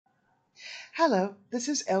Hello, this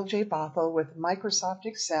is LJ Bothell with Microsoft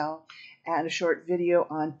Excel and a short video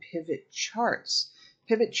on pivot charts.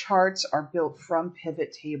 Pivot charts are built from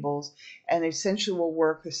pivot tables and essentially will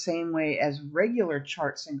work the same way as regular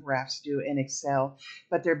charts and graphs do in Excel,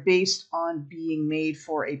 but they're based on being made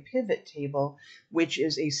for a pivot table, which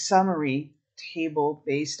is a summary table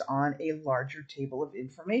based on a larger table of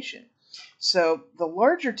information. So the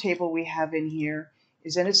larger table we have in here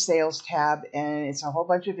is in a sales tab, and it's a whole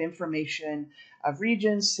bunch of information of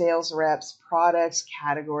regions, sales reps, products,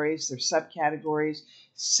 categories, their subcategories,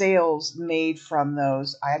 sales made from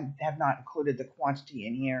those. I have not included the quantity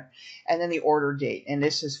in here. And then the order date. And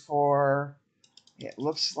this is for, it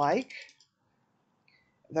looks like,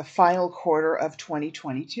 the final quarter of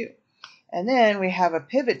 2022. And then we have a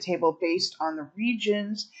pivot table based on the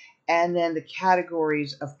regions and then the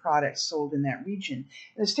categories of products sold in that region.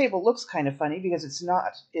 And this table looks kind of funny because it's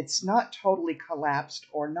not totally collapsed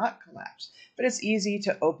or not collapsed, but it's easy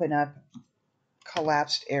to open up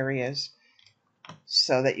collapsed areas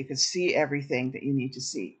so that you can see everything that you need to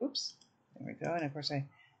see. Oops, there we go. And of course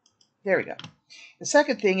there we go. The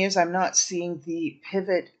second thing is I'm not seeing the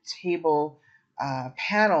pivot table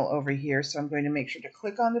panel over here, so I'm going to make sure to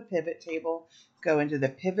click on the pivot table, go into the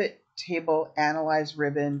pivot table analyze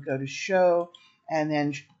ribbon, go to show, and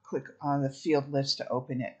then click on the field list to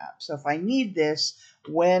open it up. So if I need this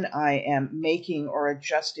when I am making or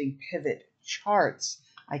adjusting pivot charts,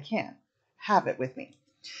 I can have it with me.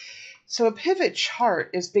 So a pivot chart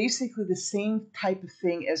is basically the same type of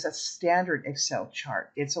thing as a standard Excel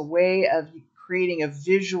chart. It's a way of creating a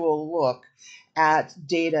visual look at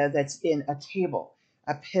data that's in a table.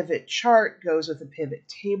 A pivot chart goes with a pivot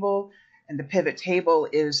table, and the pivot table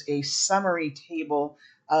is a summary table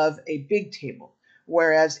of a big table.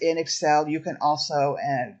 Whereas in Excel, you can also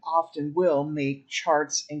and often will make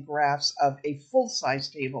charts and graphs of a full-size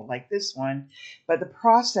table like this one, but the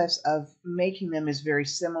process of making them is very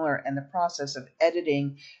similar, and the process of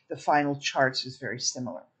editing the final charts is very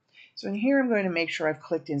similar. So in here, I'm going to make sure I've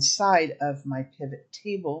clicked inside of my pivot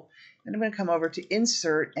table, and I'm going to come over to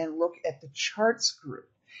Insert and look at the Charts group.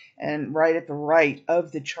 And right at the right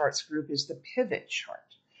of the Charts group is the Pivot chart.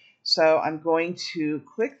 So I'm going to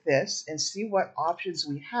click this and see what options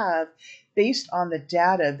we have based on the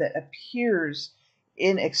data that appears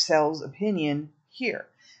in Excel's opinion here.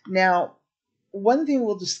 Now, one thing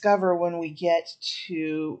we'll discover when we get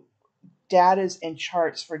to datas and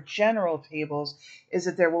charts for general tables is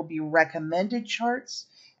that there will be recommended charts,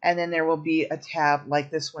 and then there will be a tab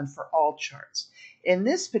like this one for all charts. In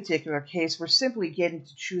this particular case, we're simply getting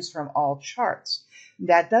to choose from all charts.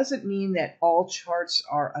 That doesn't mean that all charts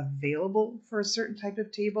are available for a certain type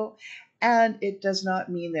of table, and it does not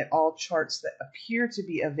mean that all charts that appear to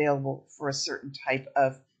be available for a certain type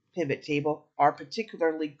of pivot table are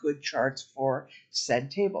particularly good charts for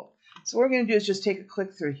said table. So what we're going to do is just take a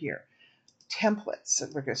click through here. Templates, so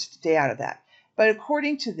we're going to stay out of that. But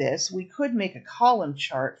according to this, we could make a column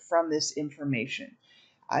chart from this information.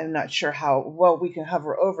 I'm not sure how well we can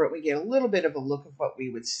hover over it. We get a little bit of a look of what we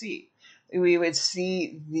would see. We would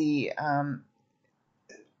see the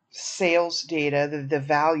sales data, the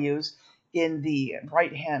values in the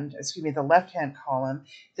the left-hand column.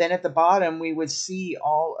 Then at the bottom, we would see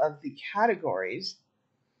all of the categories,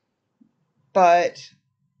 but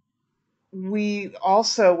we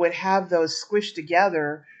also would have those squished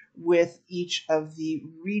together with each of the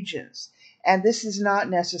regions. And this is not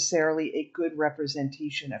necessarily a good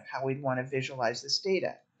representation of how we'd want to visualize this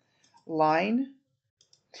data. Line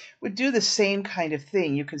would do the same kind of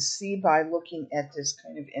thing. You can see by looking at this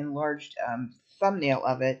kind of enlarged thumbnail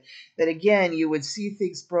of it that, again, you would see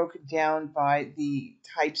things broken down by the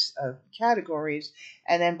types of categories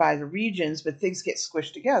and then by the regions, but things get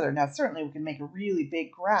squished together. Now, certainly we can make a really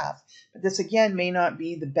big graph, but this, again, may not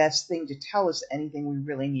be the best thing to tell us anything we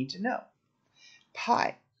really need to know.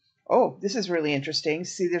 Pie. Oh, this is really interesting.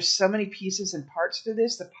 See, there's so many pieces and parts to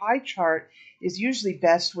this. The pie chart is usually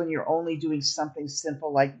best when you're only doing something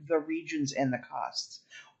simple like the regions and the costs,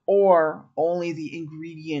 or only the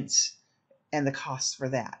ingredients and the costs for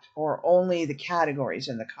that, or only the categories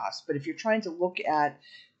and the costs. But if you're trying to look at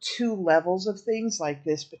two levels of things like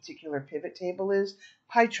this particular pivot table is,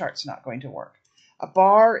 pie chart's not going to work. A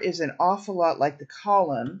bar is an awful lot like the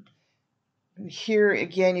column. Here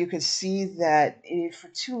again, you can see that for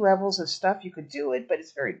two levels of stuff you could do it, but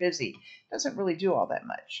it's very busy. It doesn't really do all that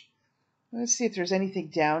much. Let's see if there's anything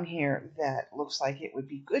down here that looks like it would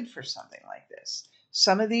be good for something like this.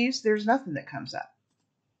 Some of these, there's nothing that comes up.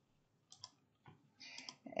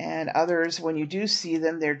 And others, when you do see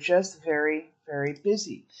them, they're just very, very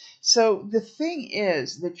busy. So the thing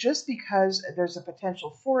is that just because there's a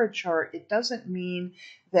potential for a chart, it doesn't mean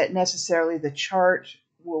that necessarily the chart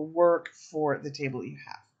will work for the table you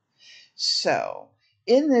have. So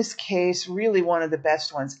in this case, really one of the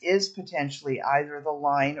best ones is potentially either the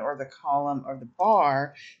line or the column or the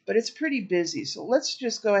bar, but it's pretty busy. So let's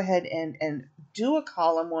just go ahead and do a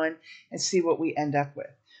column one and see what we end up with.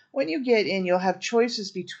 When you get in, you'll have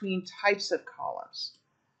choices between types of columns,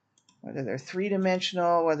 whether they're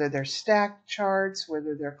three-dimensional, whether they're stacked charts,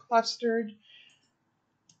 whether they're clustered.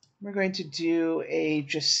 We're going to do a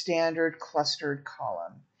just standard clustered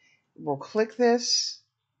column. We'll click this.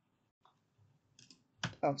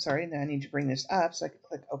 Oh, sorry, now I need to bring this up so I can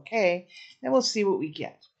click OK, and we'll see what we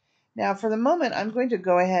get. Now, for the moment, I'm going to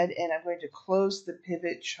go ahead and I'm going to close the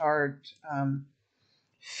pivot chart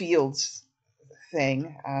fields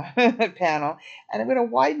thing panel, and I'm going to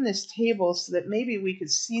widen this table so that maybe we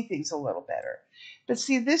could see things a little better. But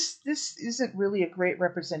see, this isn't really a great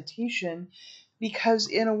representation because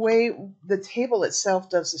in a way the table itself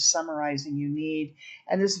does the summarizing you need,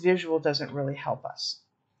 and this visual doesn't really help us.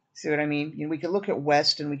 See what I mean? You know, we could look at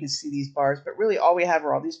West and we can see these bars, but really all we have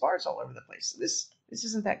are all these bars all over the place. So this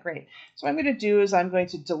isn't that great. So what I'm going to do is I'm going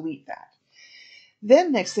to delete that.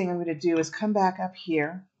 Then next thing I'm going to do is come back up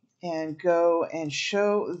here and go and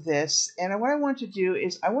show this. And what I want to do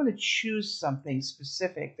is I want to choose something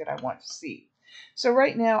specific that I want to see. So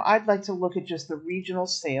right now I'd like to look at just the regional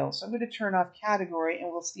sales. So I'm going to turn off category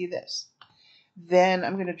and we'll see this. Then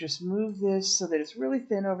I'm going to just move this so that it's really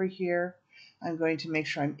thin over here. I'm going to make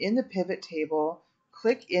sure I'm in the pivot table,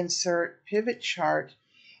 click Insert, Pivot Chart,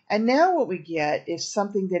 and now what we get is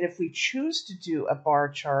something that if we choose to do a bar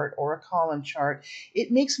chart or a column chart,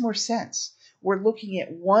 it makes more sense. We're looking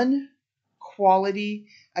at one quality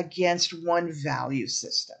against one value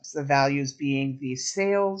system. So the values being the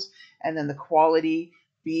sales, and then the quality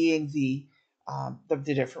being the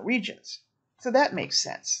different regions. So that makes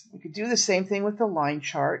sense. We could do the same thing with the line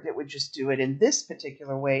chart. That would just do it in this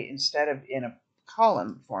particular way instead of in a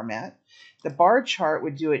column format. The bar chart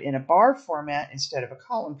would do it in a bar format instead of a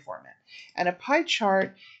column format. And a pie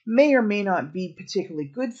chart may or may not be particularly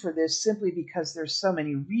good for this simply because there's so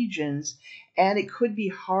many regions and it could be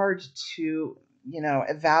hard to,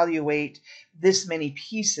 evaluate this many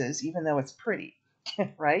pieces even though it's pretty,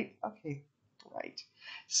 right? Okay, right.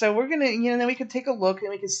 So we're going to, then we can take a look and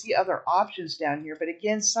we can see other options down here. But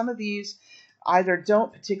again, some of these either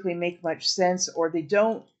don't particularly make much sense or they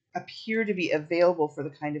don't appear to be available for the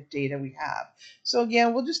kind of data we have. So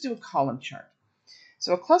again, we'll just do a column chart.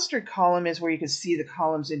 So a clustered column is where you can see the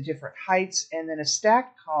columns in different heights, and then a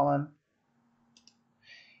stacked column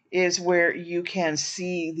is where you can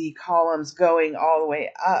see the columns going all the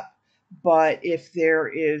way up. But if there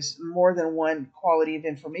is more than one quality of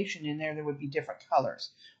information in there, there would be different colors.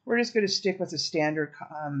 We're just going to stick with a standard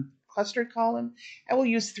clustered column, and we'll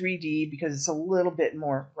use 3D because it's a little bit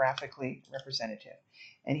more graphically representative.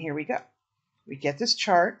 And here we go. We get this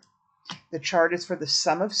chart. The chart is for the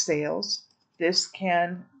sum of sales. This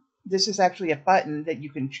is actually a button that you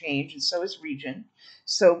can change, and so is region.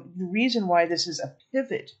 So the reason why this is a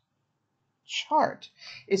pivot chart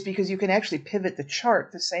is because you can actually pivot the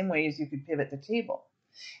chart the same way as you could pivot the table.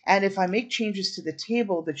 And if I make changes to the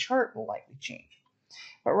table, the chart will likely change.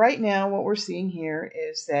 But right now, what we're seeing here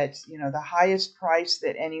is that, the highest price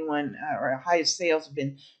that anyone, or highest sales have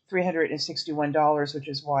been $361, which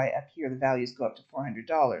is why up here the values go up to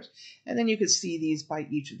 $400. And then you can see these by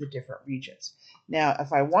each of the different regions. Now,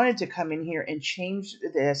 if I wanted to come in here and change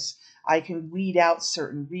this, I can weed out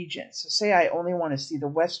certain regions. So say I only want to see the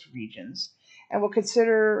West regions, and we'll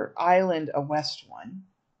consider Island a West one.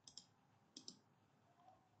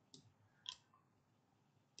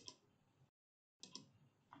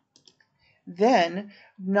 Then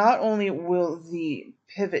not only will the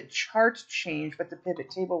pivot chart change, but the pivot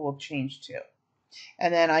table will change too.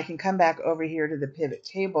 And then I can come back over here to the pivot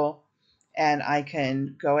table and I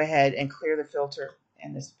can go ahead and clear the filter,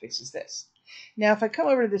 and this fixes this. Now, if I come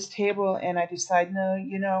over to this table and I decide,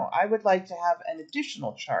 no, I would like to have an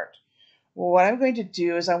additional chart. Well, what I'm going to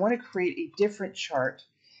do is I want to create a different chart.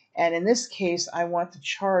 And in this case, I want the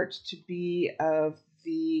chart to be of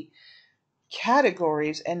the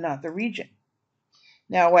categories and not the region.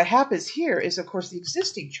 Now, what happens here is, of course, the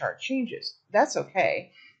existing chart changes. That's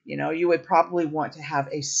okay. You would probably want to have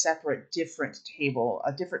a separate, different table,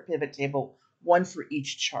 a different pivot table, one for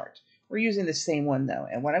each chart. We're using the same one, though.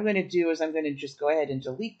 And what I'm going to do is I'm going to just go ahead and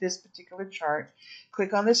delete this particular chart,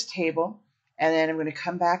 click on this table, and then I'm going to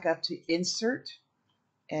come back up to Insert,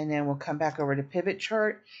 and then we'll come back over to Pivot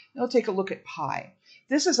Chart, and we'll take a look at pie.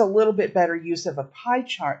 This is a little bit better use of a pie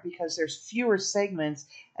chart because there's fewer segments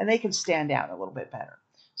and they can stand out a little bit better.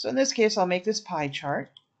 So in this case, I'll make this pie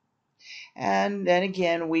chart. And then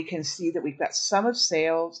again, we can see that we've got sum of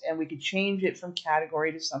sales, and we could change it from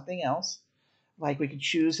category to something else. Like we could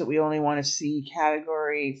choose that we only want to see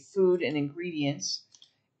category food and ingredients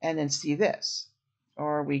and then see this.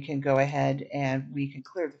 Or we can go ahead and we can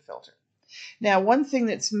clear the filter. Now, one thing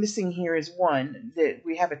that's missing here is that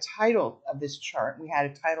we have a title of this chart. We had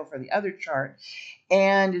a title for the other chart,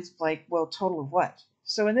 and it's like, well, total of what?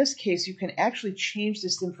 So in this case, you can actually change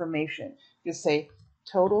this information. You say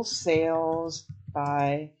total sales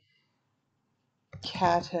by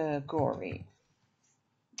category,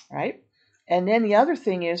 right? And then the other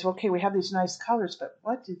thing is, okay, we have these nice colors, but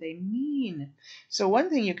what do they mean? So one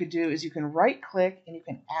thing you could do is you can right click and you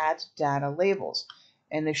can add data labels.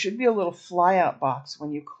 And there should be a little flyout box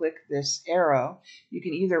when you click this arrow. You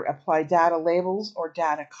can either apply data labels or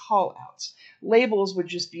data callouts. Labels would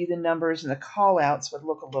just be the numbers, and the callouts would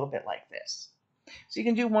look a little bit like this. So you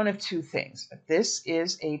can do one of two things. But this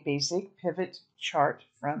is a basic pivot chart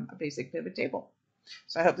from a basic pivot table.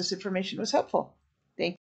 So I hope this information was helpful.